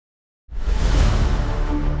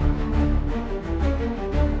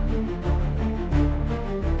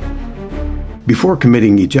Before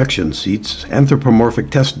committing ejection seats,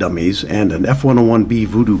 anthropomorphic test dummies, and an F-101B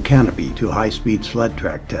Voodoo canopy to high-speed sled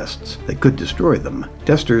track tests that could destroy them,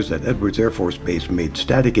 testers at Edwards Air Force Base made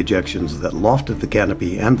static ejections that lofted the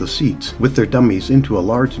canopy and the seats with their dummies into a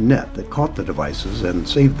large net that caught the devices and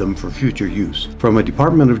saved them for future use. From a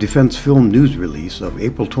Department of Defense film news release of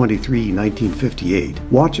April 23, 1958,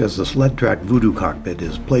 watch as the Sled Track Voodoo cockpit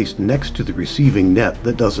is placed next to the receiving net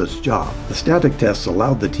that does its job. The static tests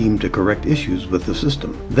allowed the team to correct issues with the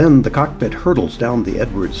system. Then the cockpit hurtles down the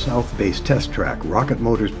Edwards South Base test track, rocket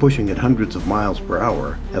motors pushing at hundreds of miles per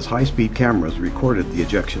hour as high-speed cameras recorded the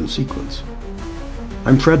ejection sequence.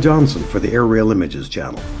 I'm Fred Johnson for the Airailimages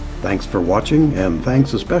channel. Thanks for watching, and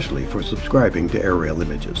thanks especially for subscribing to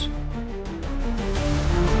Airailimages.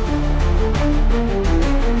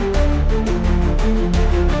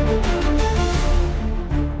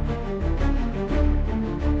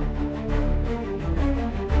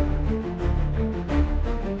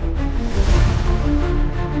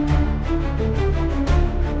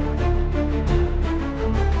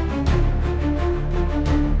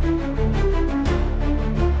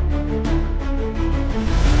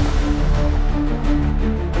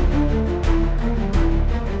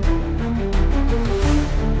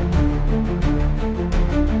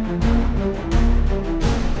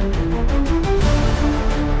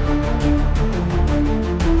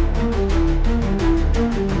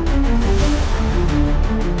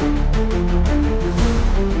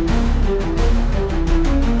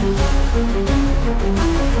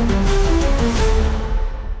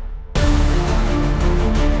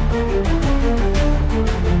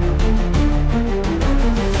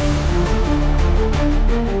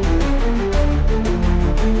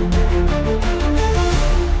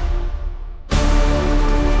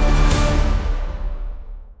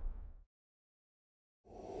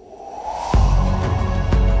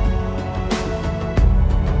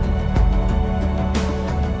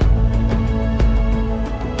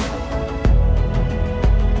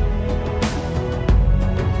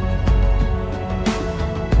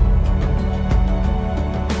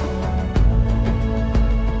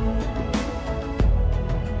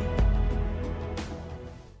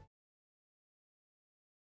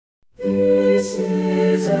 This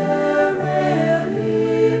is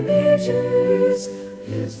Airailimages.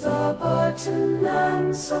 Hit the button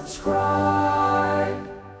and subscribe.